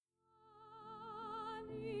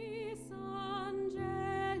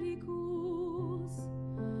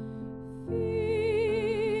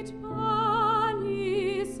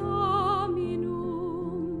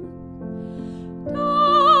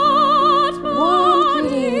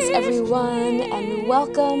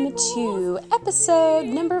welcome to episode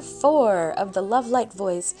number 4 of the Love Light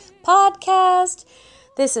Voice podcast.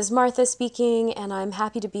 This is Martha speaking, and I'm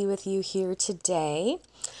happy to be with you here today.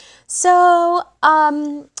 So,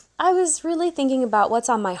 I was really thinking about what's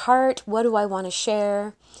on my heart, what do I want to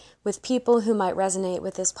share with people who might resonate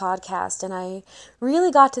with this podcast, and I really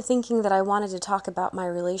got to thinking that I wanted to talk about my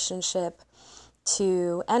relationship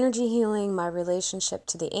to energy healing, my relationship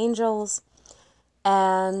to the angels,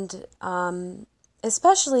 and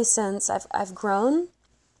especially since I've grown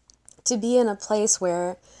to be in a place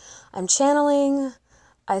where I'm channeling.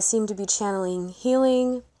 I seem to be channeling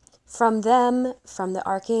healing from them, from the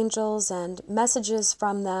archangels, and messages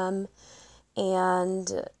from them.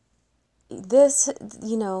 And this,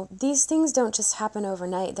 these things don't just happen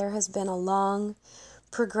overnight. There has been a long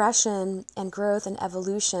progression and growth and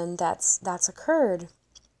evolution that's occurred.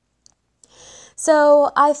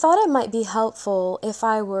 So I thought it might be helpful if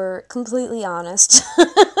I were completely honest.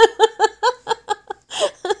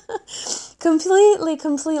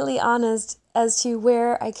 completely honest as to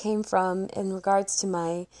where I came from in regards to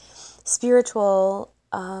my spiritual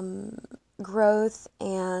growth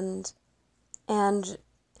and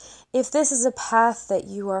if this is a path that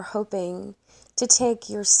you are hoping to take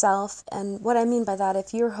yourself. And what I mean by that,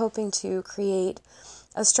 if you're hoping to create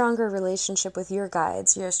a stronger relationship with your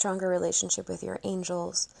guides, a stronger relationship with your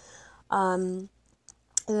angels,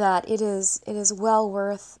 that it is well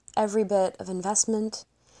worth every bit of investment.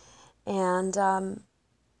 And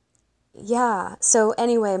so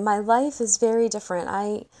anyway, my life is very different.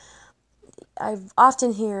 I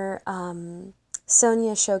often hear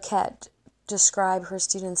Sonia Choquette describe her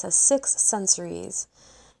students as 6 sensories.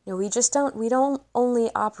 We don't only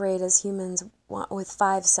operate as humans with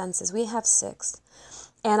 5 senses. We have 6.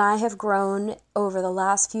 And I have grown over the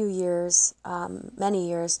last few years, many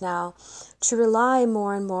years now, to rely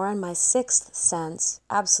more and more on my 6th sense,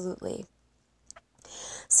 absolutely.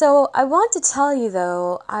 So I want to tell you,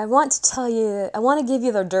 though, I want to give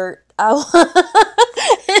you the dirt.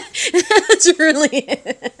 That's really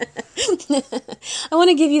I want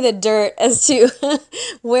to give you the dirt as to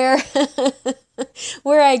where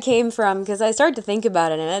I came from, because I started to think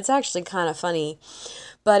about it, and it's actually kind of funny.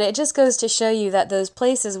 But it just goes to show you that those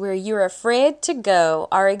places where you're afraid to go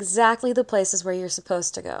are exactly the places where you're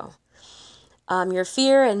supposed to go. Your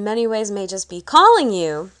fear in many ways may just be calling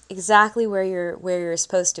you exactly where you're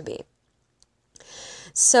supposed to be.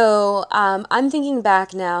 So I'm thinking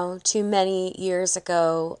back now to many years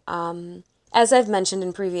ago. As I've mentioned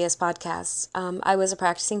in previous podcasts, I was a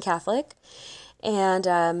practicing Catholic, and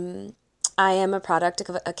I am a product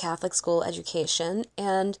of a Catholic school education,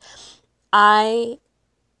 and I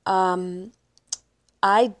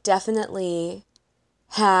definitely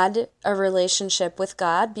had a relationship with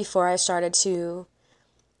God before I started to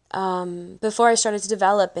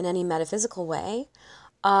develop in any metaphysical way.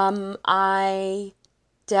 I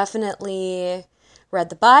definitely read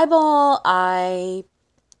the Bible. I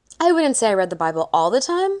wouldn't say I read the Bible all the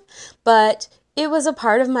time, but it was a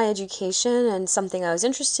part of my education and something I was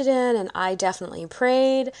interested in, and I definitely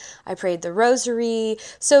prayed. I prayed the rosary.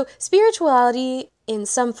 So spirituality in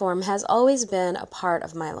some form has always been a part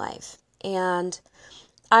of my life. And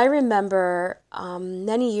I remember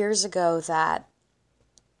many years ago that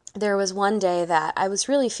there was one day that I was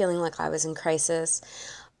really feeling like I was in crisis.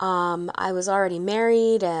 I was already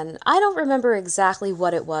married, and I don't remember exactly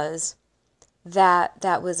what it was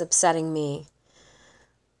that was upsetting me.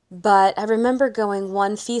 But I remember going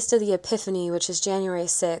one Feast of the Epiphany, which is January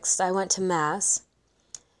 6th. I went to Mass,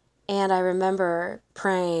 and I remember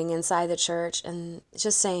praying inside the church and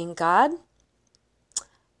just saying, God,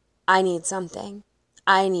 I need something.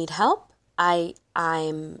 I need help.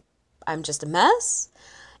 I'm just a mess.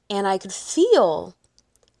 And I could feel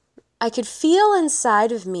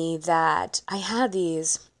inside of me that I had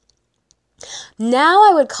these, now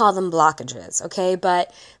I would call them blockages, okay?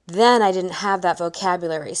 But then I didn't have that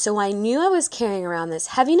vocabulary. So I knew I was carrying around this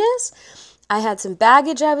heaviness. I had some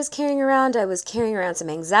baggage I was carrying around. I was carrying around some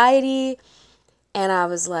anxiety. And I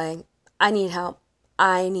was like, I need help.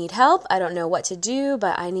 I need help. I don't know what to do,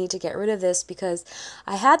 but I need to get rid of this, because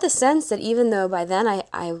I had the sense that even though by then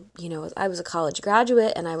I was a college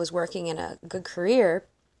graduate and I was working in a good career,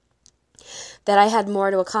 that I had more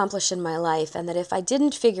to accomplish in my life, and that if I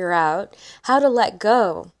didn't figure out how to let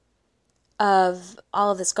go of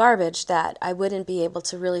all of this garbage, that I wouldn't be able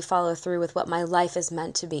to really follow through with what my life is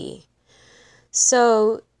meant to be.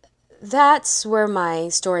 So that's where my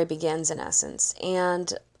story begins, in essence.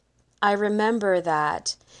 And I remember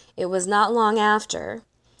that it was not long after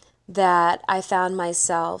that I found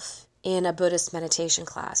myself in a Buddhist meditation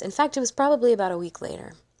class. In fact, it was probably about a week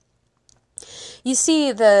later. You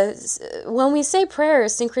see, when we say prayer,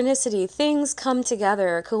 synchronicity, things come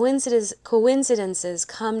together, coincidences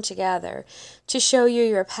come together to show you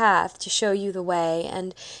your path, to show you the way,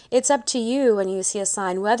 and it's up to you when you see a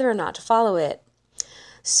sign whether or not to follow it.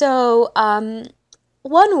 So,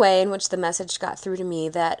 one way in which the message got through to me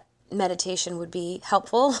that meditation would be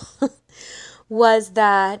helpful was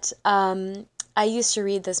that I used to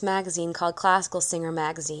read this magazine called Classical Singer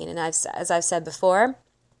Magazine, and as I've said before,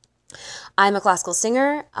 I'm a classical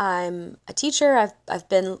singer. I'm a teacher. I've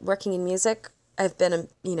been working in music. I've been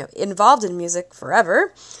involved in music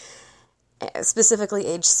forever, specifically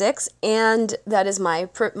age 6, and that is my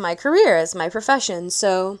career, as my profession.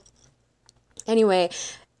 So anyway,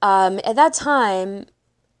 at that time,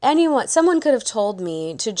 someone could have told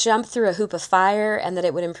me to jump through a hoop of fire and that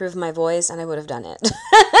it would improve my voice, and I would have done it.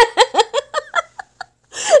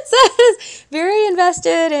 So I was very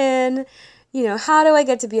invested in, how do I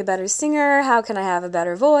get to be a better singer? How can I have a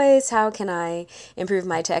better voice? How can I improve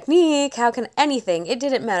my technique? How can anything? It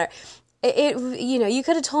didn't matter. You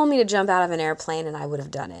could have told me to jump out of an airplane and I would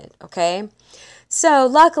have done it, okay? So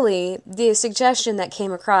luckily, the suggestion that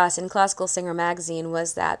came across in Classical Singer Magazine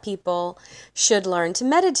was that people should learn to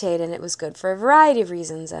meditate, and it was good for a variety of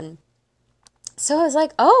reasons. And so I was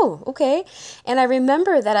like, oh, okay. And I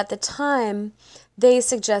remember that at the time, they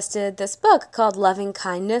suggested this book called Loving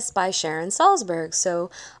Kindness by Sharon Salzberg.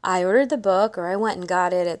 So I ordered the book, or I went and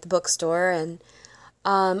got it at the bookstore, and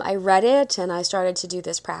I read it, and I started to do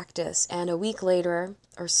this practice. And a week later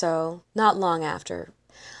or so, not long after,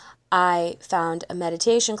 I found a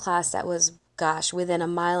meditation class that was, within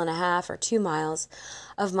 1.5 miles or 2 miles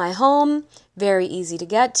of my home, very easy to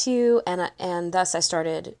get to, and thus I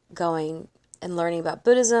started going and learning about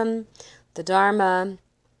Buddhism, the Dharma,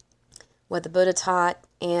 what the Buddha taught,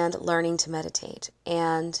 and learning to meditate.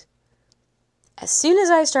 And as soon as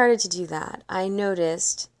I started to do that, I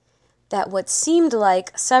noticed that what seemed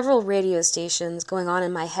like several radio stations going on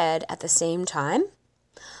in my head at the same time,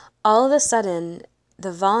 all of a sudden,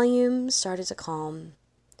 the volume started to calm,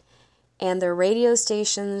 and the radio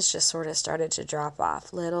stations just sort of started to drop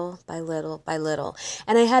off little by little by little.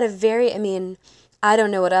 And I had I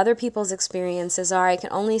don't know what other people's experiences are. I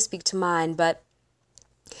can only speak to mine, but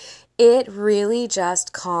it really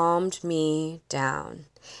just calmed me down.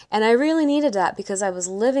 And I really needed that because I was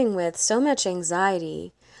living with so much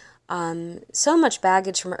anxiety, so much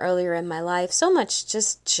baggage from earlier in my life, so much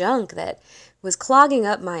just junk that was clogging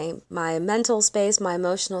up my mental space, my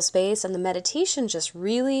emotional space, and the meditation just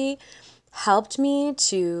really helped me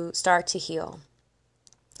to start to heal.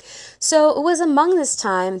 So it was among this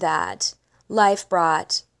time that life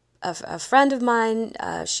brought a friend of mine.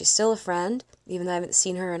 She's still a friend, even though I haven't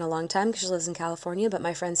seen her in a long time because she lives in California, but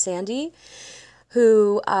my friend Sandy,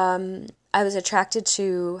 who I was attracted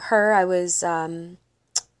to her. I was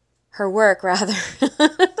her work, rather.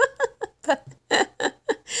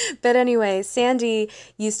 But anyway, Sandy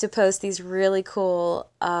used to post these really cool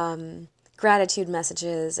gratitude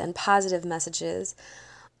messages and positive messages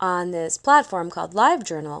on this platform called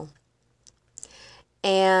LiveJournal.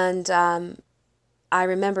 And I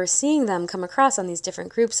remember seeing them come across on these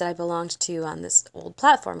different groups that I belonged to on this old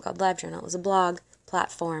platform called LiveJournal. It was a blog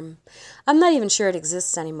platform. I'm not even sure it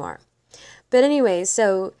exists anymore. But anyway,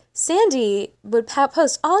 so Sandy would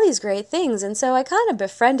post all these great things, and so I kind of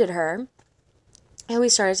befriended her. And we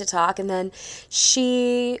started to talk, and then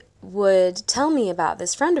she would tell me about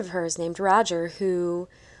this friend of hers named Roger who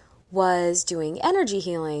was doing energy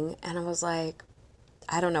healing. And I was like,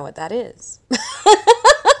 I don't know what that is.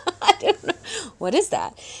 I don't know. What is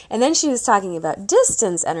that? And then she was talking about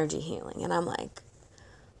distance energy healing. And I'm like,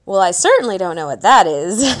 well, I certainly don't know what that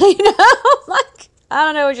is. Like, I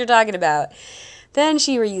don't know what you're talking about. Then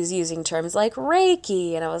she was using terms like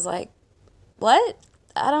Reiki. And I was like, what?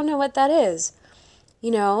 I don't know what that is.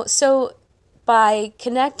 So by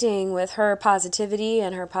connecting with her positivity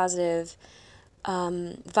and her positive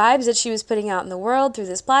vibes that she was putting out in the world through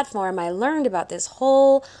this platform, I learned about this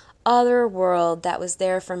whole other world that was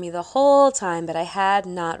there for me the whole time, but I had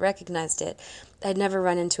not recognized it. I'd never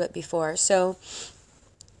run into it before. So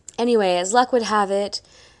anyway, as luck would have it,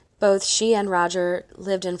 both she and Roger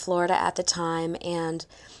lived in Florida at the time, and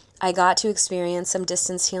I got to experience some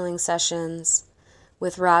distance healing sessions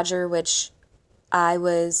with Roger, which I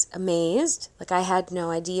was amazed. Like, I had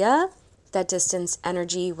no idea that distance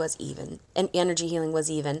energy was even, and energy healing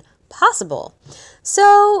was even possible.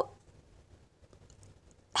 So,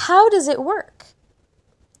 how does it work?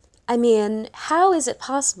 How is it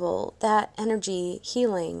possible that energy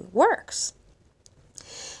healing works?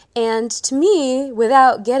 And to me,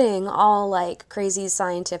 without getting all like crazy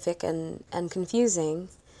scientific and confusing,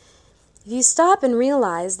 If you stop and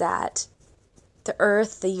realize that the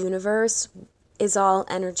earth, the universe, is all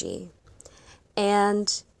energy,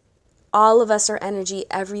 and all of us are energy,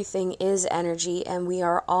 everything is energy, and we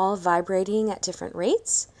are all vibrating at different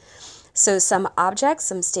rates. So some objects,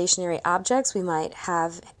 some stationary objects we might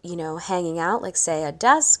have, hanging out, like say a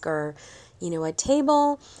desk or, a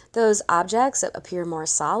table. Those objects that appear more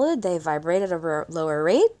solid, they vibrate at a lower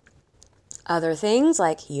rate. Other things,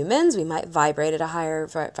 like humans, we might vibrate at a higher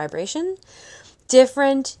vibration.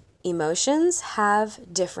 Different emotions have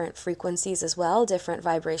different frequencies as well, different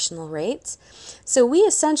vibrational rates. So we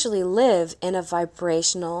essentially live in a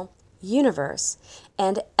vibrational universe,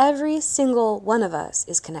 and every single one of us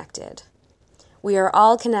is connected. We are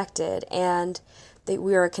all connected, and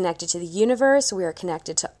we are connected to the universe, we are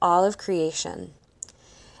connected to all of creation.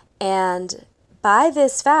 And by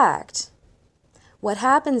this fact, what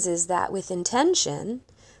happens is that with intention,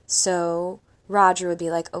 so Roger would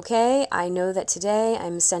be like, okay, I know that today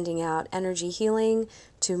I'm sending out energy healing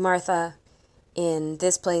to Martha in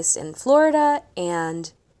this place in Florida,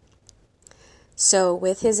 and so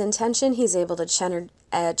with his intention, he's able to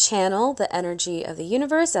channel the energy of the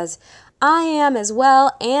universe, as I am as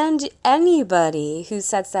well, and anybody who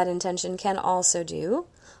sets that intention can also do.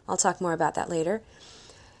 I'll talk more about that later.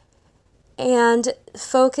 And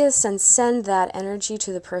focus and send that energy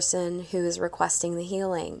to the person who is requesting the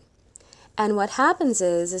healing. And what happens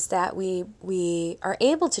is that we are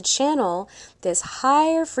able to channel this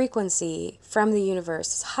higher frequency from the universe,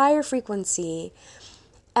 this higher frequency.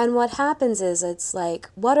 And what happens is, it's like,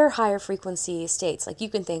 what are higher frequency states? Like, you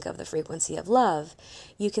can think of the frequency of love.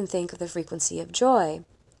 You can think of the frequency of joy.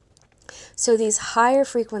 So these higher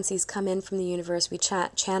frequencies come in from the universe. We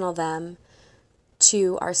channel them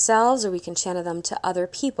to ourselves, or we can channel them to other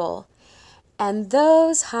people. And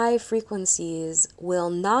those high frequencies will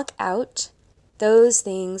knock out those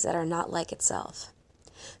things that are not like itself.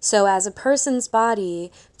 So as a person's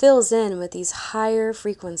body fills in with these higher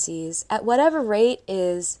frequencies at whatever rate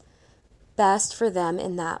is best for them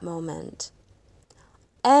in that moment,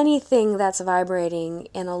 anything that's vibrating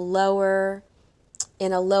in a lower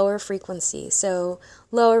frequency, so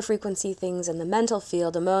lower frequency things in the mental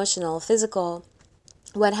field, emotional, physical,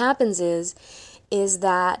 what happens is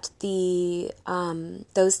that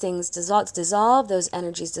those things dissolve, those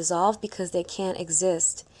energies dissolve, because they can't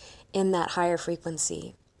exist in that higher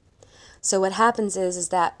frequency. So what happens is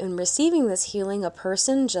that in receiving this healing, a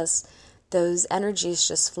person those energies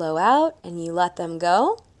just flow out, and you let them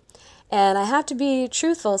go. And I have to be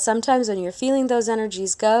truthful, sometimes when you're feeling those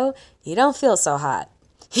energies go, you don't feel so hot.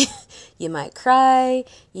 You might cry,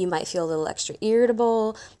 you might feel a little extra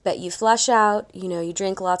irritable, but you flush out, you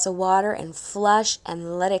drink lots of water and flush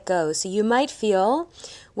and let it go. So you might feel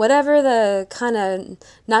whatever the kind of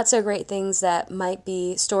not so great things that might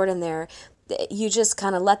be stored in there, you just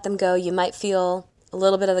kind of let them go. You might feel a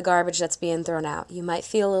little bit of the garbage that's being thrown out. You might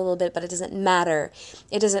feel a little bit, but it doesn't matter.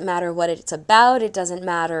 It doesn't matter what it's about. It doesn't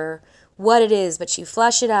matter what it is, but you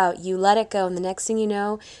flush it out, you let it go, and the next thing you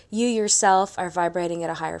know, you yourself are vibrating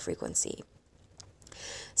at a higher frequency.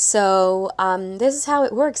 So this is how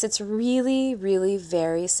it works. It's really, really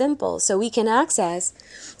very simple. So we can access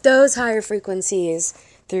those higher frequencies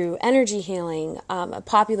through energy healing. A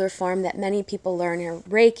popular form that many people learn here,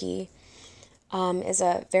 Reiki, is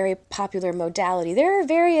a very popular modality. There are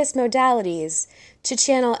various modalities to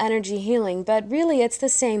channel energy healing, but really it's the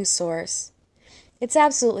same source. It's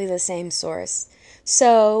absolutely the same source.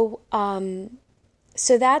 So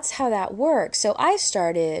that's how that works. So I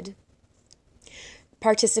started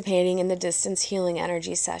participating in the distance healing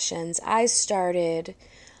energy sessions. I started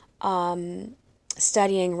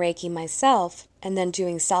studying Reiki myself, and then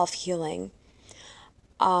doing self-healing.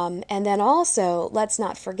 And then also, let's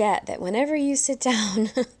not forget that whenever you sit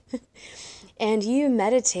down and you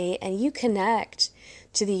meditate and you connect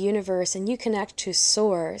to the universe and you connect to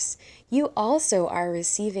source, you also are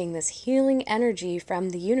receiving this healing energy from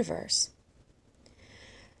the universe.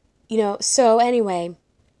 So anyway,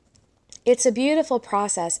 it's a beautiful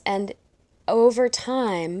process, and over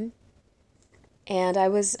time, and I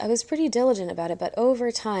was pretty diligent about it, but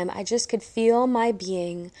over time I just could feel my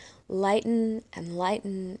being lighten and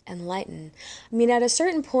lighten and lighten. I mean, at a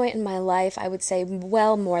certain point in my life, I would say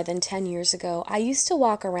well more than 10 years ago, I used to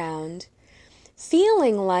walk around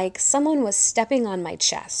feeling like someone was stepping on my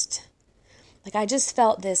chest. Like I just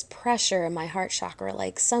felt this pressure in my heart chakra,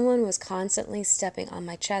 like someone was constantly stepping on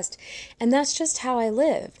my chest. And that's just how I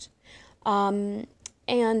lived. And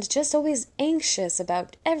just always anxious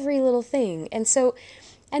about every little thing. And so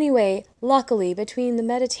anyway, luckily, between the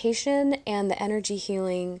meditation and the energy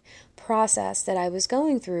healing process that I was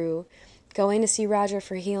going through, going to see Roger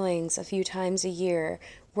for healings a few times a year,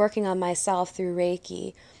 working on myself through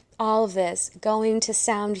Reiki, all of this, going to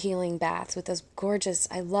sound healing baths with those gorgeous,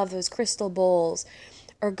 I love those crystal bowls,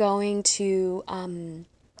 or going to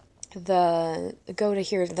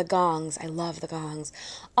hear the gongs. I love the gongs.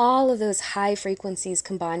 All of those high frequencies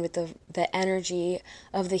combined with the energy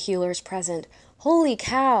of the healers present. Holy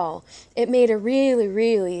cow, it made a really,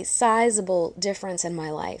 really sizable difference in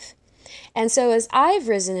my life. And so as I've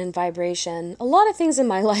risen in vibration, a lot of things in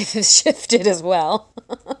my life have shifted as well.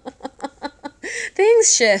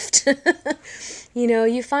 Things shift.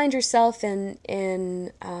 You find yourself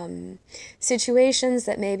in situations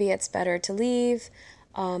that maybe it's better to leave.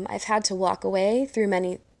 I've had to walk away through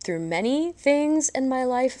many things in my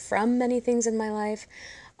life, from many things in my life,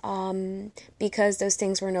 because those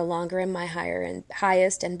things were no longer in my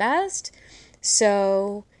highest and best.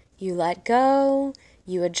 So you let go,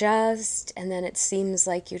 you adjust, and then it seems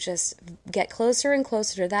like you just get closer and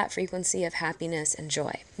closer to that frequency of happiness and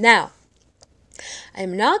joy. Now,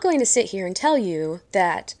 I'm not going to sit here and tell you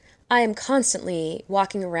that I am constantly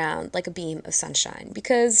walking around like a beam of sunshine,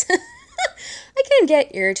 because I can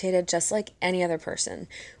get irritated just like any other person.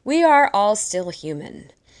 We are all still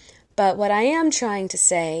human. But what I am trying to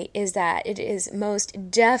say is that it is most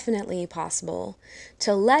definitely possible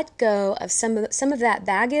to let go of some of that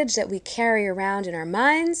baggage that we carry around in our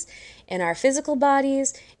minds, in our physical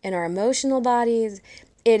bodies, in our emotional bodies.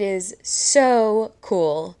 It is so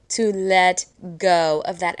cool to let go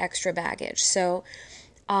of that extra baggage. So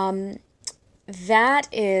that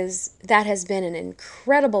has been an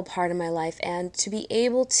incredible part of my life, and to be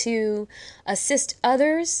able to assist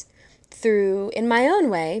others in my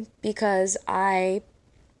own way, because I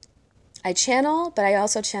channel, but I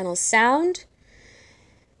also channel sound,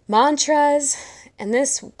 mantras, and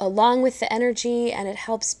this along with the energy, and it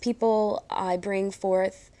helps people. I bring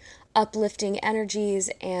forth uplifting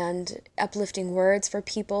energies and uplifting words for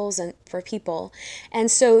people.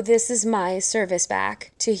 And so this is my service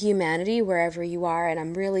back to humanity wherever you are, and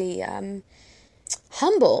I'm really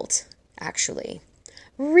humbled, actually.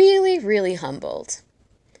 Really, really humbled.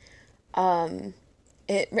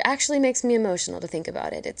 It actually makes me emotional to think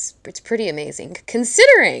about it. It's pretty amazing,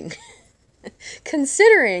 considering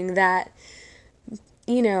that,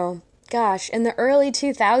 gosh, in the early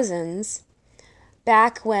 2000s,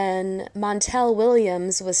 back when Montel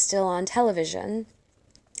Williams was still on television,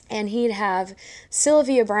 and he'd have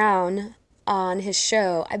Sylvia Browne on his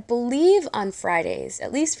show, I believe on Fridays,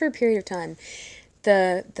 at least for a period of time.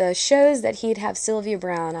 The shows that he'd have Sylvia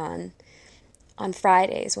Browne on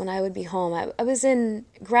Fridays when I would be home. I was in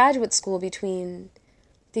graduate school between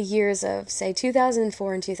the years of, say,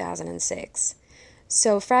 2004 and 2006.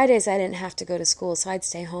 So Fridays I didn't have to go to school, so I'd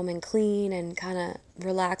stay home and clean and kind of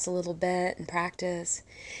relax a little bit and practice.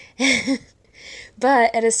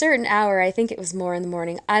 But at a certain hour, I think it was more in the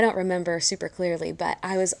morning, I don't remember super clearly, but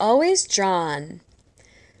I was always drawn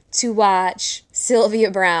to watch Sylvia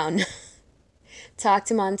Browne talk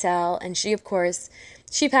to Montel, and she, of course,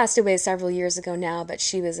 she passed away several years ago now, but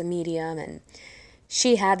she was a medium, and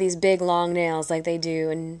she had these big long nails like they do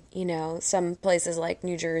in, some places like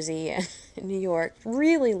New Jersey and New York,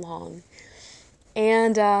 really long.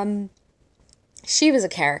 And she was a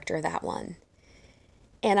character, that one.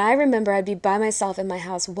 And I remember I'd be by myself in my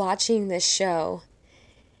house watching this show,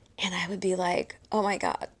 and I would be like, oh my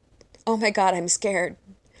God, I'm scared.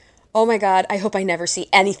 Oh my God, I hope I never see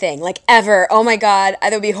anything, like ever. Oh my God,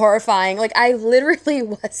 that would be horrifying. Like I literally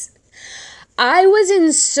I was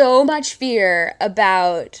in so much fear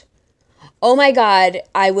about, oh my God,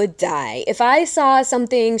 I would die. If I saw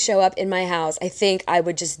something show up in my house, I think I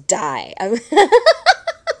would just die.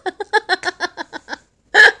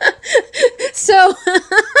 So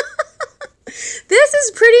this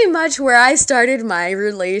is pretty much where I started my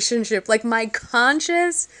relationship, like my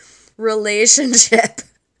conscious relationship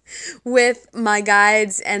with my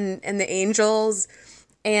guides and the angels,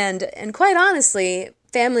 and quite honestly,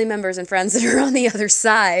 family members and friends that are on the other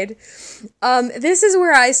side. This is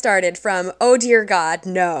where I started from, oh dear God,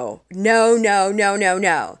 no.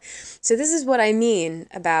 So this is what I mean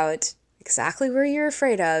about exactly where you're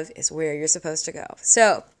afraid of is where you're supposed to go.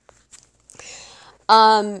 So,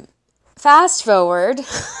 fast forward a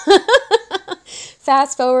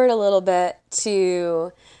little bit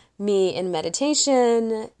to me in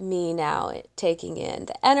meditation, me now taking in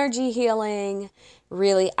the energy healing,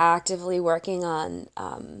 really actively working on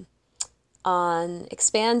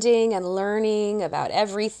expanding and learning about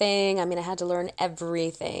everything. I mean, I had to learn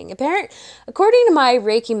everything. According to my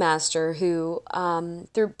Reiki master, who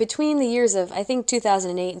between the years of, I think,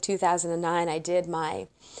 2008 and 2009, I did my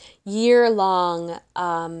year-long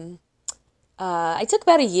I took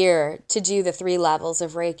about a year to do the 3 levels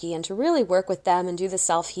of Reiki and to really work with them and do the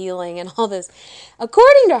self-healing and all this.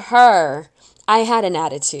 According to her, I had an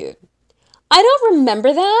attitude. I don't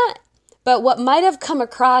remember that, but what might have come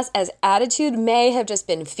across as attitude may have just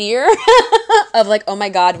been fear of like, oh my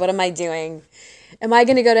God, what am I doing? Am I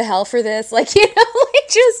going to go to hell for this? Like, like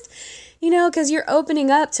just, because you're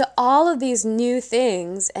opening up to all of these new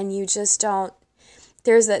things and you just don't,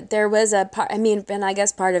 there was a part, and I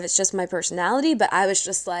guess part of it's just my personality, but I was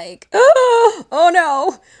just like, oh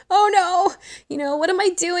no, what am I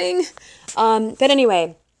doing? But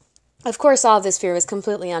anyway, of course, all of this fear was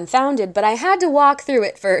completely unfounded, but I had to walk through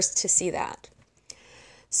it first to see that.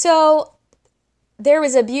 So there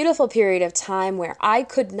was a beautiful period of time where I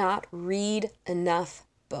could not read enough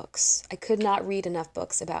books. I could not read enough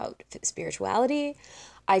books about spirituality.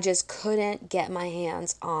 I just couldn't get my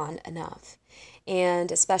hands on enough.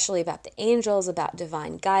 And especially about the angels, about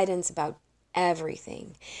divine guidance, about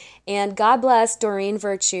everything. And God bless Doreen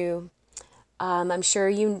Virtue. I'm sure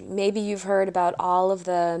you've heard about all of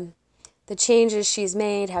the changes she's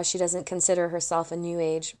made, how she doesn't consider herself a New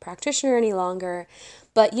Age practitioner any longer.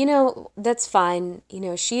 But, that's fine.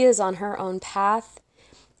 She is on her own path.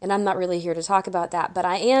 And I'm not really here to talk about that. But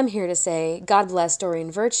I am here to say, God bless Doreen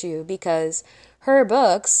Virtue, because her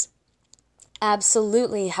books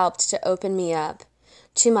absolutely helped to open me up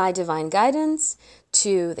to my divine guidance,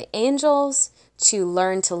 to the angels, to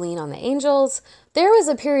learn to lean on the angels. There was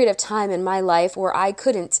a period of time in my life where I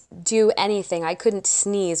couldn't do anything. I couldn't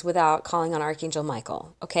sneeze without calling on Archangel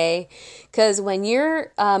Michael, okay? Because when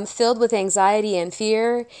you're filled with anxiety and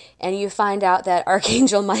fear and you find out that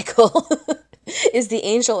Archangel Michael is the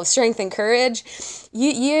angel of strength and courage,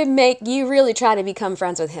 you really try to become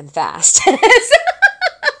friends with him fast.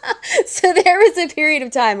 So there was a period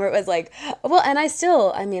of time where it was like, well, and I'm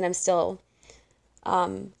still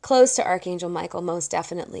close to Archangel Michael, most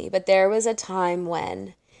definitely. But there was a time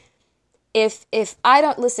when if I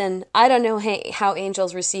don't know how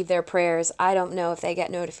angels receive their prayers. I don't know if they get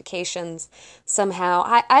notifications somehow.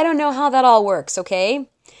 I don't know how that all works, okay?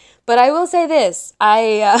 But I will say this,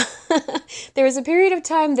 there was a period of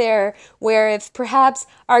time there where if perhaps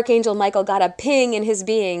Archangel Michael got a ping in his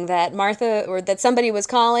being that Martha, or that somebody was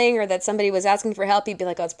calling, or that somebody was asking for help, he'd be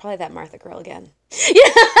like, oh, it's probably that Martha girl again.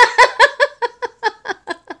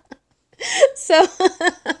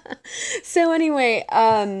 So anyway,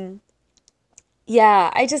 I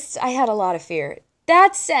had a lot of fear.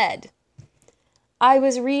 That said, I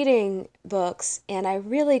was reading books and I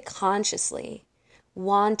really consciously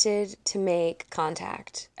wanted to make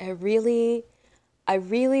contact. I really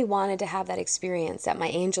wanted to have that experience that my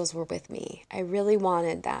angels were with me. I really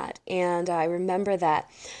wanted that. And I remember that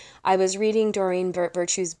I was reading Doreen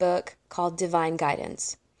Virtue's book called Divine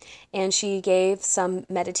Guidance. And she gave some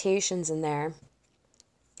meditations in there.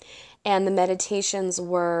 And the meditations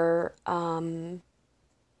were, about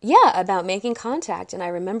making contact. And I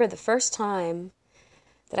remember the first time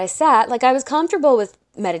that I sat, I was comfortable with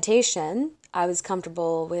meditation. I was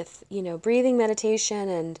comfortable with, breathing meditation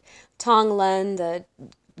and Tonglen, the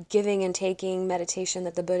giving and taking meditation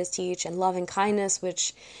that the Buddhists teach, and loving kindness,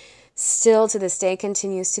 which still to this day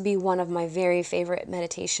continues to be one of my very favorite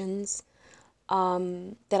meditations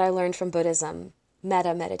that I learned from Buddhism,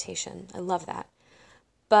 metta meditation. I love that.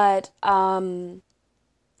 But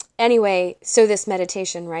anyway, so this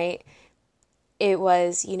meditation, right? It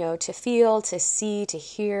was, to feel, to see, to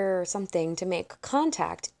hear something, to make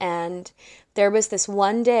contact. And there was this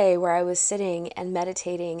one day where I was sitting and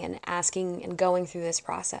meditating and asking and going through this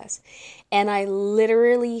process. And I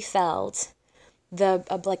literally felt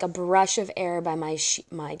like a brush of air by my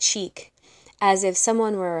cheek, as if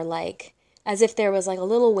someone were as if there was a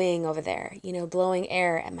little wing over there, blowing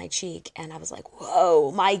air at my cheek. And I was like,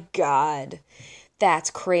 whoa, my God, that's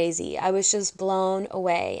crazy. I was just blown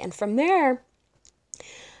away. And from there,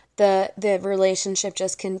 the relationship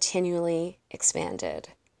just continually expanded.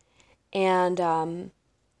 And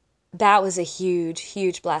that was a huge,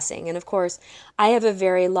 huge blessing. And of course, I have a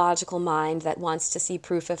very logical mind that wants to see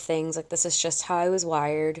proof of things. This is just how I was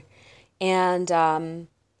wired. And, I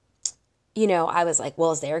was like,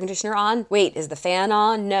 well, is the air conditioner on? Wait, is the fan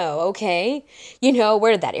on? No. Okay.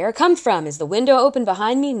 Where did that air come from? Is the window open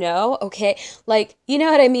behind me? No. Okay. You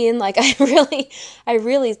know what I mean? I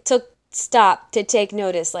really took stop to take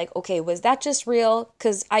notice, okay, was that just real?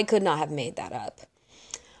 Because I could not have made that up.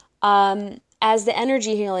 As the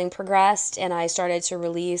energy healing progressed and I started to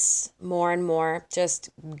release more and more just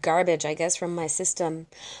garbage, I guess, from my system,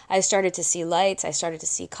 I started to see lights, I started to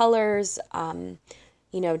see colors,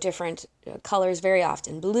 different colors, very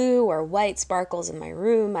often blue or white sparkles in my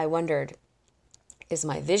room. I wondered, Is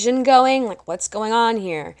my vision going? Like, what's going on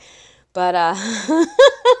here? But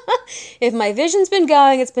if my vision's been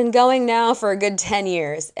going, it's been going now for a good 10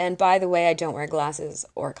 years. And by the way, I don't wear glasses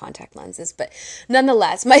or contact lenses. But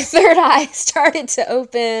nonetheless, my third eye started to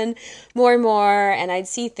open more and more, and I'd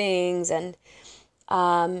see things, and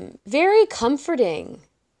very comforting,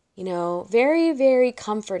 very, very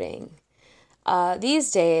comforting.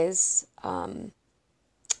 These days,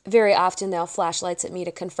 very often they'll flash lights at me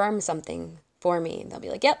to confirm something for me. They'll be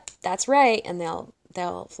like, yep, that's right. And they'll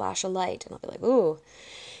flash a light, and I'll be like, ooh,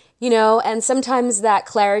 and sometimes that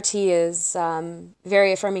clarity is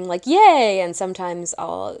very affirming, like, yay. And sometimes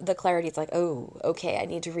the clarity is like, oh, okay, I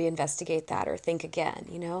need to reinvestigate that or think again,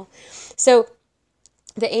 So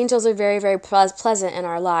the angels are very, very pleasant in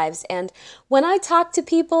our lives. And when I talk to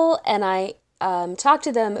people and I talk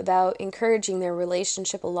to them about encouraging their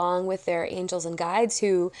relationship along with their angels and guides,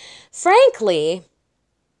 who, frankly,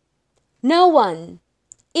 no one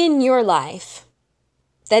in your life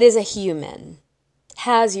that is a human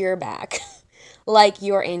has your back like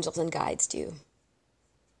your angels and guides do.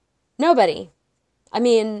 Nobody. I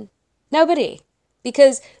mean, nobody.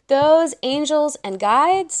 Because those angels and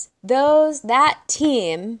guides, that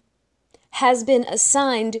team has been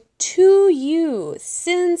assigned to you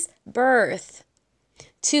since birth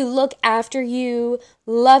to look after you,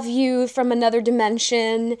 love you from another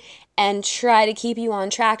dimension, and try to keep you on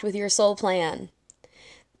track with your soul plan.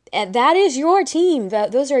 And that is your team.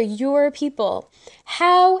 Those are your people.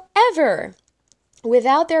 However,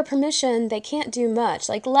 without their permission, they can't do much.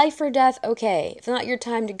 Like life or death, okay. If not your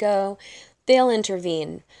time to go, they'll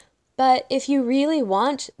intervene. But if you really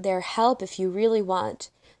want their help, if you really want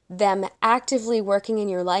them actively working in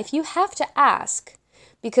your life, you have to ask.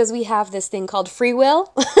 Because we have this thing called free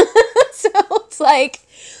will. So it's like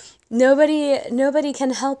nobody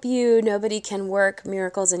can help you. Nobody can work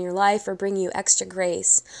miracles in your life or bring you extra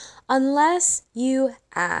grace unless you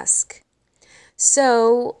ask.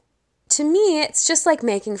 So to me, it's just like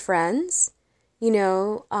making friends.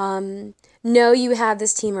 Know you have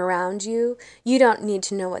this team around you. You don't need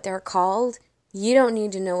to know what they're called. You don't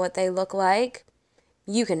need to know what they look like.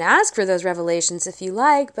 You can ask for those revelations if you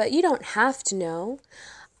like, but you don't have to know.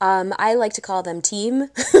 I like to call them team,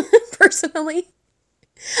 personally.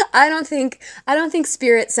 I don't think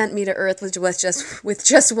Spirit sent me to Earth with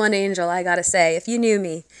just one angel. I gotta say, if you knew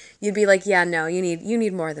me, you'd be like, yeah, no, you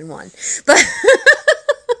need more than one.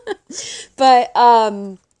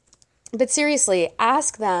 But seriously,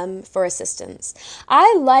 ask them for assistance.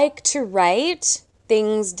 I like to write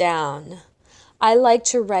things down. I like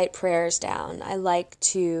to write prayers down. I like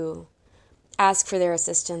to ask for their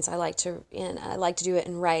assistance. I like to do it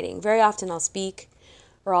in writing. Very often I'll speak,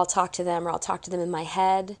 or I'll talk to them, or I'll talk to them in my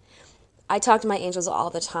head. I talk to my angels all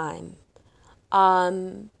the time. I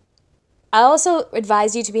also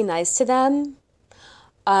advise you to be nice to them.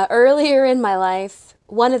 Earlier in my life,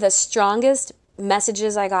 one of the strongest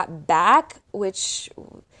messages I got back, which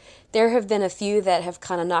there have been a few that have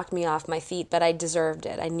kind of knocked me off my feet, but I deserved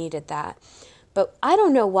it. I needed that. But I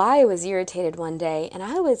don't know why I was irritated one day, and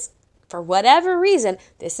I was, for whatever reason,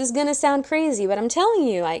 this is going to sound crazy, but I'm telling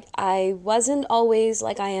you, I wasn't always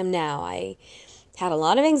like I am now. I had a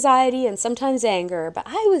lot of anxiety and sometimes anger, but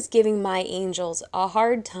I was giving my angels a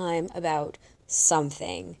hard time about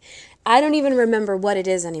something. I don't even remember what it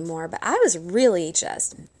is anymore, but I was really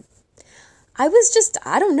I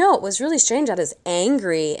don't know, it was really strange. I was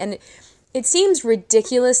angry, and it seems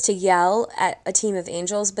ridiculous to yell at a team of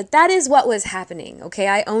angels, but that is what was happening, okay?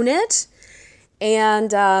 I own it,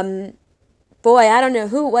 and boy, I don't know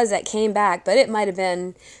who it was that came back, but it might have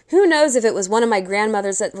been, who knows if it was one of my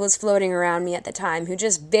grandmothers that was floating around me at the time, who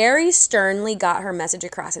just very sternly got her message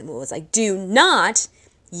across and was like, do not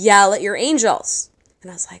yell at your angels.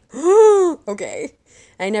 And I was like, oh, okay.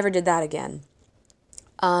 I never did that again.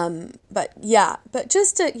 But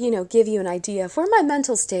just to, give you an idea of where my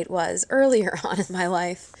mental state was earlier on in my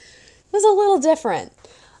life, it was a little different.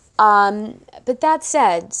 But that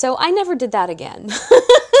said, so I never did that again.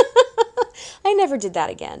 I never did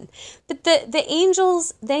that again. But the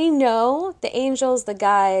angels, they know, the angels, the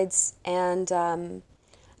guides, and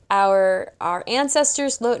our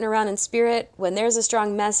ancestors floating around in spirit, when there's a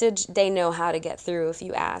strong message, they know how to get through if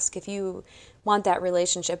you ask, if you want that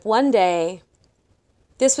relationship. One day,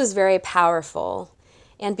 this was very powerful.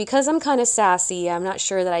 And because I'm kind of sassy, I'm not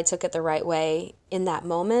sure that I took it the right way in that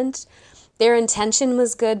moment. Their intention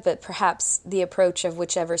was good, but perhaps the approach of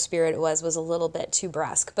whichever spirit it was a little bit too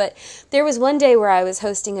brusque. But there was one day where I was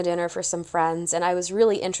hosting a dinner for some friends, and I was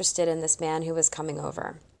really interested in this man who was coming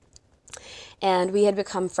over. And we had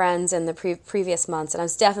become friends in the previous months, and I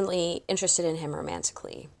was definitely interested in him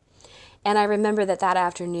romantically. And I remember that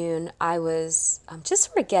afternoon I was just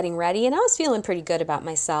sort of getting ready, and I was feeling pretty good about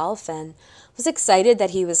myself and was excited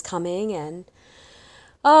that he was coming. And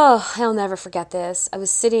oh, I'll never forget this. I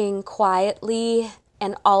was sitting quietly,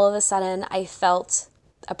 and all of a sudden I felt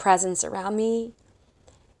a presence around me.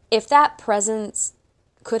 If that presence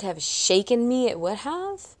could have shaken me, it would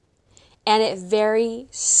have. And it very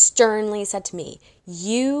sternly said to me,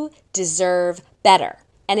 "You deserve better."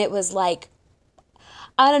 And it was like,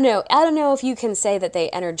 I don't know if you can say that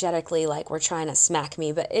they energetically like were trying to smack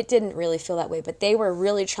me, but it didn't really feel that way. But they were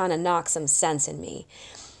really trying to knock some sense in me.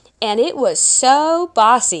 And it was so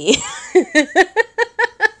bossy. And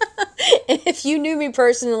if you knew me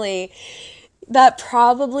personally, that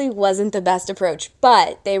probably wasn't the best approach.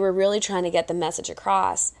 But they were really trying to get the message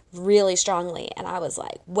across really strongly. And I was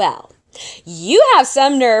like, well, you have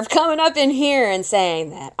some nerve coming up in here and saying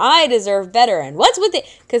that I deserve better. And what's with it?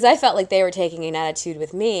 Because I felt like they were taking an attitude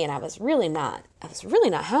with me, and I was really not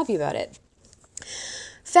happy about it.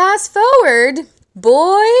 Fast forward,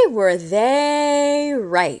 boy, were they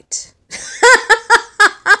right.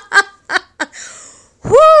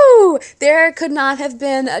 Whoo! There could not have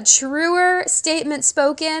been a truer statement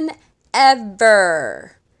spoken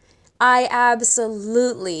ever. I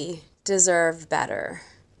absolutely deserved better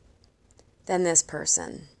than this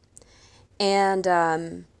person. And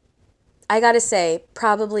I gotta say,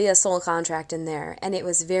 probably a soul contract in there, and it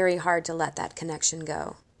was very hard to let that connection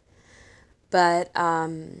go. But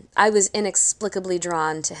I was inexplicably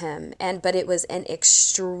drawn to him, but it was an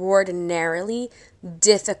extraordinarily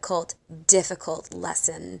difficult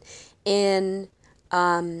lesson in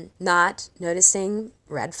not noticing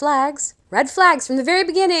red flags from the very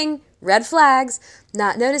beginning, red flags,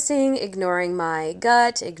 not noticing, ignoring my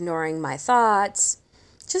gut, ignoring my thoughts,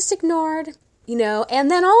 just ignored. And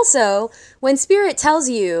then also, when spirit tells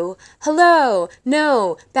you, hello,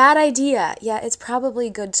 no, bad idea, yeah, it's probably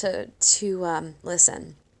good to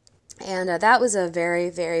listen. And that was a very,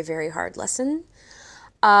 very, very hard lesson.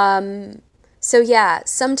 So yeah,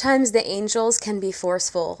 sometimes the angels can be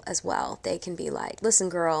forceful as well. They can be like, listen,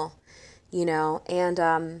 girl, and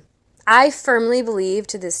I firmly believe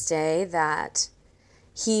to this day that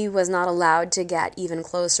he was not allowed to get even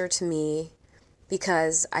closer to me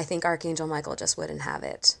because I think Archangel Michael just wouldn't have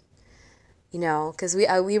it, because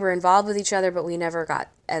we were involved with each other, but we never got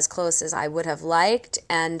as close as I would have liked,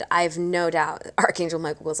 and I've no doubt Archangel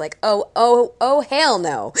Michael was like, oh, hell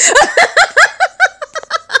no.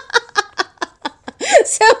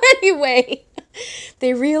 So anyway,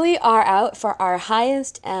 they really are out for our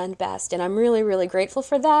highest and best, and I'm really, really grateful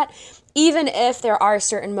for that, even if there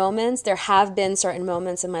have been certain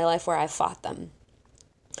moments in my life where I've fought them.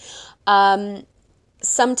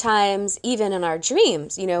 Sometimes even in our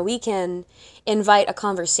dreams, we can invite a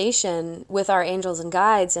conversation with our angels and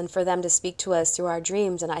guides and for them to speak to us through our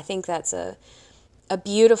dreams. And I think that's a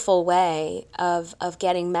beautiful way of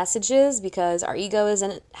getting messages, because our ego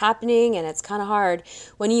isn't happening, and it's kind of hard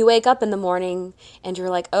when you wake up in the morning and you're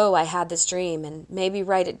like, oh, I had this dream, and maybe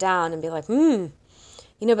write it down and be like,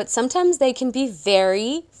 but sometimes they can be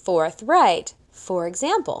very forthright. For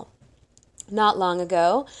example, not long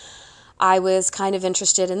ago, I was kind of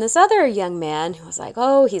interested in this other young man who was like,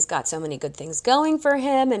 oh, he's got so many good things going for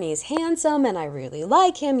him, and he's handsome, and I really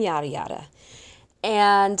like him, yada, yada.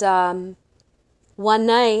 And one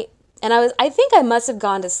night, and I think I must have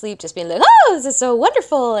gone to sleep just being like, oh, this is so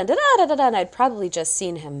wonderful, and da-da-da-da-da, and I'd probably just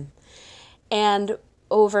seen him. And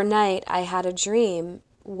overnight, I had a dream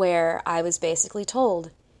where I was basically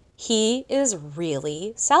told, he is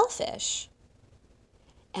really selfish.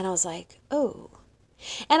 And I was like, oh.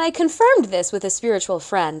 And I confirmed this with a spiritual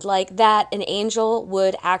friend, like that an angel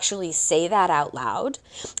would actually say that out loud.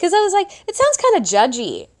 Because I was like, it sounds kind of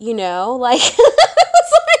judgy, like, it's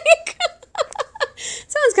like,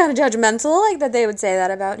 sounds kind of judgmental, like that they would say that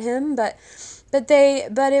about him. But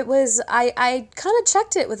it was, I kind of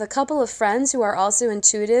checked it with a couple of friends who are also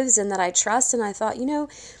intuitives and that I trust. And I thought,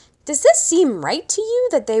 does this seem right to you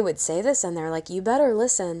that they would say this? And they're like, you better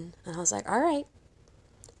listen. And I was like, all right,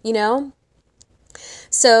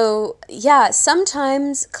 So, yeah,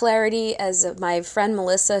 sometimes clarity, as my friend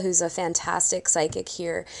Melissa, who's a fantastic psychic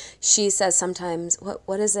here, she says sometimes,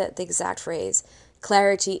 what is it, the exact phrase?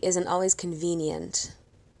 Clarity isn't always convenient.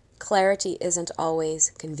 Clarity isn't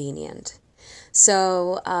always convenient.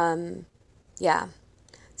 So, yeah.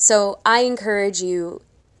 So I encourage you,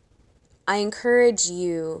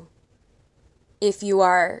 if you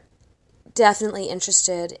are definitely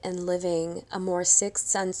interested in living a more sixth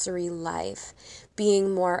sensory life,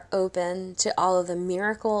 being more open to all of the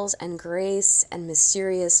miracles and grace and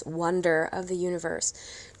mysterious wonder of the universe,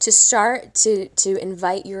 to start to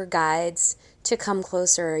invite your guides to come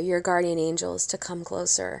closer, your guardian angels to come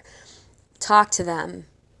closer. Talk to them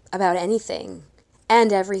about anything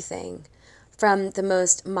and everything, from the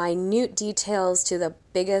most minute details to the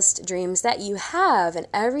biggest dreams that you have and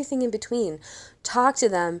everything in between. Talk to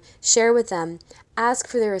them, share with them, ask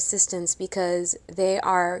for their assistance, because they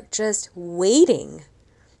are just waiting.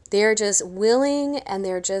 They're just willing, and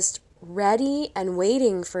they're just ready and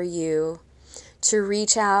waiting for you to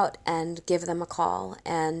reach out and give them a call.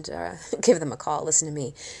 And give them a call, listen to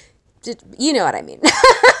me. You know what I mean.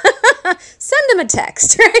 Send them a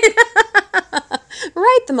text, right?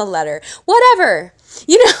 Write them a letter. Whatever.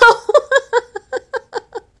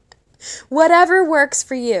 Whatever works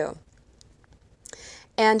for you.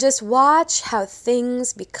 And just watch how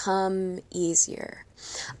things become easier.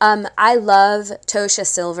 I love Tosha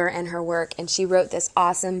Silver and her work, and she wrote this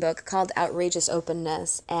awesome book called Outrageous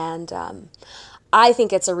Openness, and I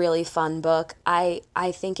think it's a really fun book. I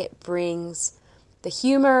think it brings the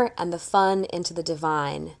humor and the fun into the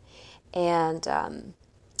divine, and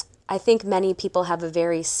I think many people have a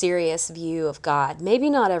very serious view of God. Maybe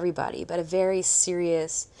not everybody, but a very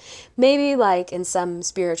serious, maybe like in some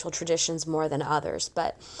spiritual traditions more than others,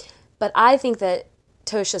 but I think that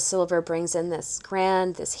Tosha Silver brings in this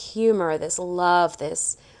humor, this love,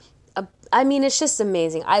 it's just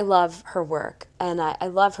amazing. I love her work, and I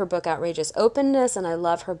love her book, Outrageous Openness, and I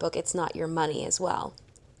love her book, It's Not Your Money, as well.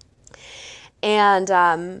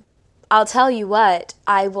 And I'll tell you what,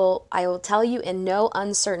 I will tell you in no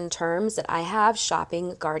uncertain terms that I have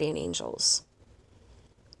shopping guardian angels.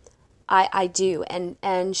 I do, and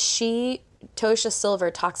Tosha Silver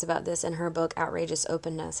talks about this in her book, Outrageous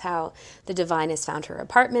Openness, how the divine has found her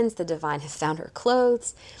apartments, the divine has found her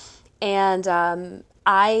clothes, and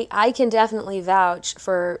I can definitely vouch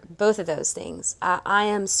for both of those things. I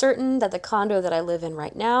am certain that the condo that I live in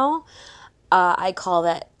right now, I call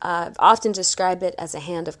that, I've often described it as a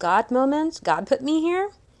hand of God moment. God put me here,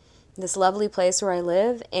 this lovely place where I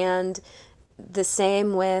live, and the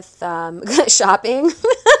same with shopping.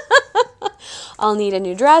 I'll need a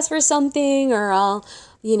new dress for something, or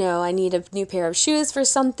I need a new pair of shoes for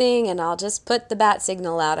something, and I'll just put the bat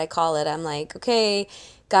signal out, I call it. I'm like, okay,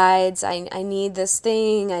 guides, I need this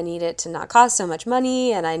thing, I need it to not cost so much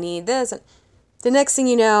money, and I need this. And the next thing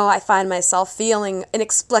you know, I find myself feeling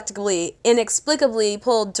inexplicably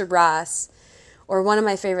pulled to Ross, or one of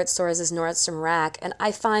my favorite stores is Nordstrom Rack, and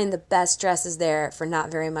I find the best dresses there for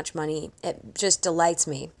not very much money. It just delights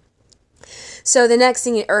me. So the next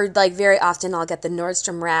thing, very often I'll get the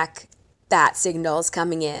Nordstrom Rack bat signals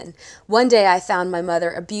coming in. One day I found my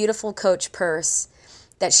mother a beautiful Coach purse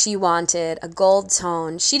that she wanted, a gold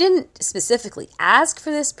tone. She didn't specifically ask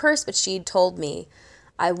for this purse, but she told me,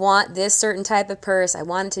 I want this certain type of purse. I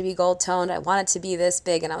want it to be gold toned. I want it to be this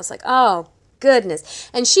big. And I was like, oh,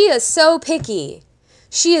 goodness. And she is so picky.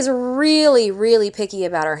 She is really, really picky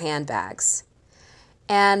about her handbags.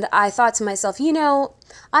 And I thought to myself,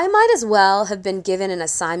 I might as well have been given an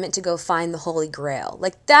assignment to go find the Holy Grail.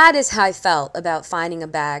 Like, that is how I felt about finding a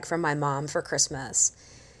bag from my mom for Christmas.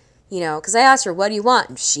 Because I asked her, what do you want?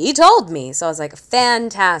 And she told me. So I was like,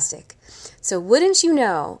 fantastic. So wouldn't you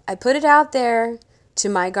know, I put it out there to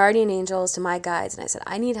my guardian angels, to my guides, and I said,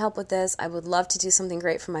 I need help with this. I would love to do something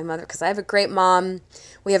great for my mother, because I have a great mom.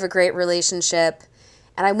 We have a great relationship.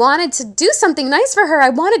 And I wanted to do something nice for her. I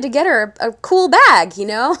wanted to get her a cool bag,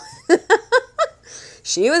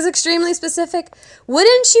 She was extremely specific.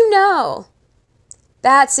 Wouldn't you know?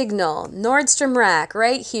 Bat signal, Nordstrom Rack,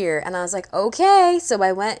 right here. And I was like, okay. So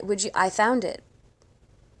I went, I found it.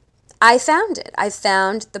 I found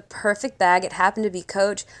the perfect bag. It happened to be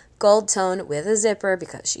Coach gold tone with a zipper,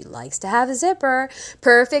 because she likes to have a zipper.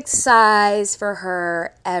 Perfect size for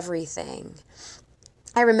her, everything.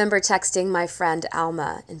 I remember texting my friend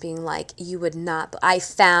Alma and being like, you would not, I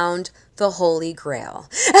found the Holy Grail.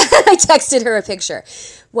 I texted her a picture.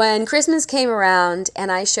 When Christmas came around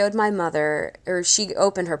and I showed my mother, or she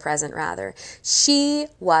opened her present rather, she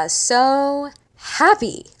was so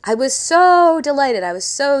happy. I was so delighted. I was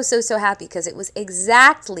so happy, because it was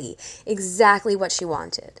exactly what she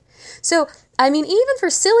wanted. So, even for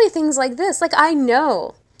silly things like this, I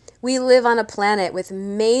know we live on a planet with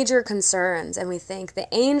major concerns, and we think the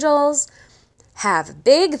angels have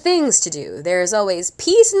big things to do. There's always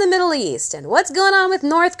peace in the Middle East, and what's going on with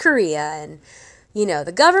North Korea, and,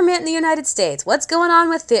 the government in the United States, what's going on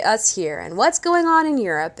with us here, and what's going on in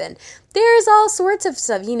Europe, and there's all sorts of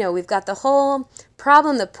stuff. We've got the whole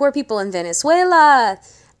problem, the poor people in Venezuela.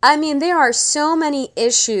 There are so many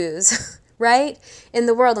issues, right, in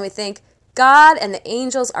the world, and we think God and the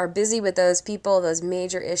angels are busy with those people, those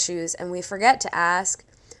major issues, and we forget to ask,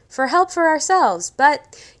 for help for ourselves.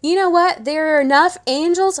 But you know what? There are enough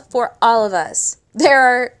angels for all of us.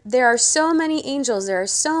 There are so many angels. There are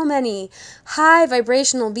so many high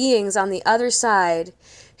vibrational beings on the other side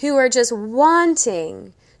who are just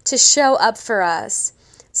wanting to show up for us.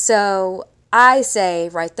 So I say,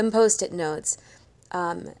 write them Post-it notes.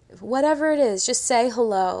 Whatever it is, just say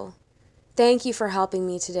hello. Thank you for helping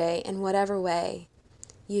me today in whatever way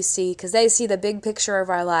you see, because they see the big picture of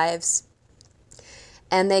our lives,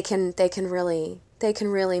 and they can really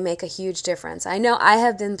make a huge difference. I know I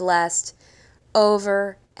have been blessed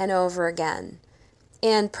over and over again,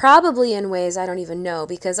 and probably in ways I don't even know,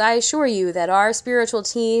 because I assure you that our spiritual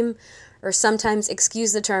team, or sometimes,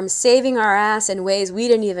 excuse the term, saving our ass in ways we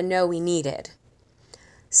didn't even know we needed.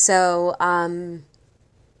 So,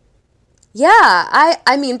 yeah,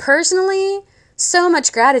 I mean, personally, so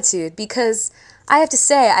much gratitude, because I have to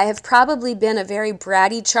say, I have probably been a very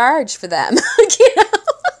bratty charge for them.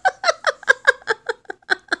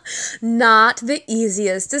 Not the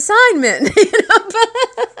easiest assignment, but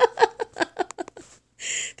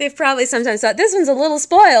they've probably sometimes thought, this one's a little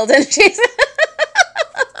spoiled, and she's,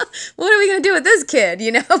 what are we going to do with this kid,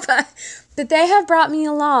 But they have brought me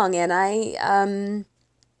along, and I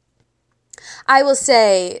will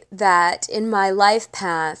say that in my life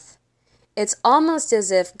path, it's almost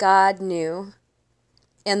as if God knew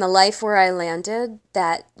in the life where I landed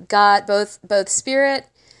that God, both Spirit,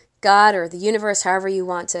 God, or the universe, however you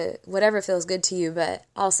want to, whatever feels good to you, but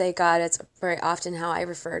I'll say God. It's very often how I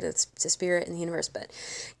refer to Spirit and the universe. But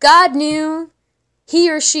God knew he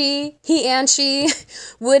and she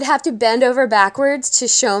would have to bend over backwards to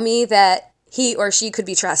show me that he or she could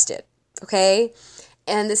be trusted, okay?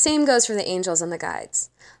 And the same goes for the angels and the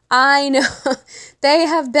guides. I know they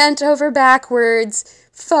have bent over backwards,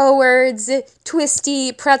 forwards,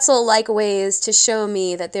 twisty, pretzel-like ways to show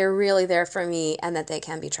me that they're really there for me and that they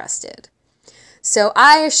can be trusted. So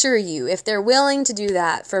I assure you, if they're willing to do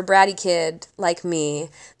that for a bratty kid like me,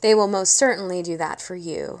 they will most certainly do that for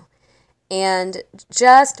you. And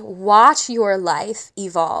just watch your life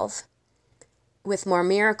evolve with more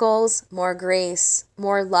miracles, more grace,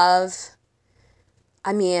 more love.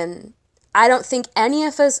 I mean, I don't think any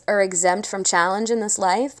of us are exempt from challenge in this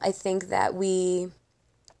life. I think that we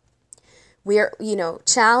are,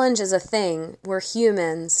 challenge is a thing. We're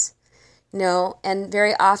humans, and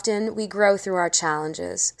very often we grow through our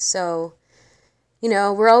challenges. So,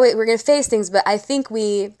 we're going to face things, but I think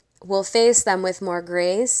we will face them with more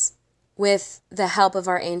grace, with the help of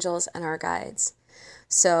our angels and our guides.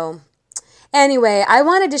 So, anyway, I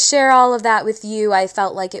wanted to share all of that with you. I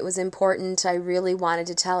felt like it was important. I really wanted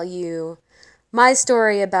to tell you my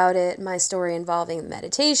story about it, my story involving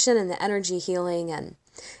meditation and the energy healing, and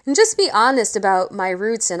just be honest about my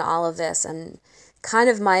roots in all of this and kind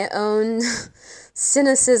of my own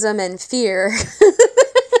cynicism and fear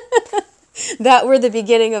that were the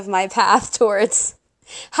beginning of my path towards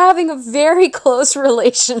having a very close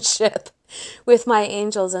relationship with my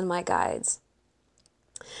angels and my guides.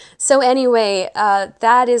 So anyway,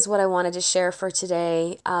 that is what I wanted to share for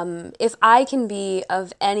today. If I can be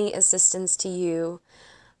of any assistance to you,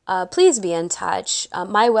 please be in touch.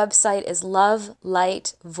 My website is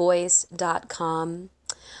lovelightvoice.com.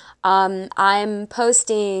 I'm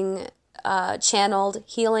posting channeled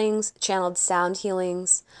sound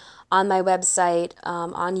healings on my website,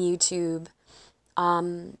 on YouTube.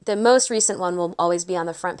 The most recent one will always be on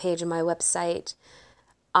the front page of my website.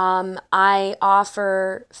 I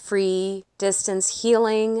offer free distance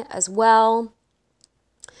healing as well.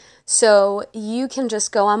 So you can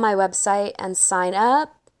just go on my website and sign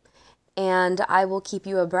up, and I will keep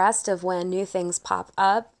you abreast of when new things pop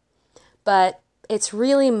up. But it's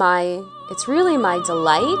really my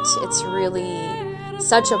delight. It's really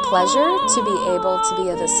such a pleasure to be able to be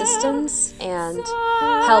of assistance and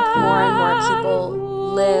help more and more people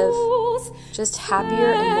live just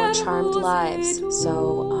happier and more charmed lives.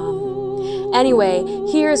 So anyway,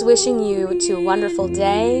 here's wishing you to a wonderful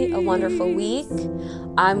day, a wonderful week.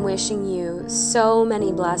 I'm wishing you so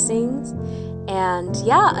many blessings. And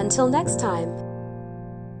yeah, until next time.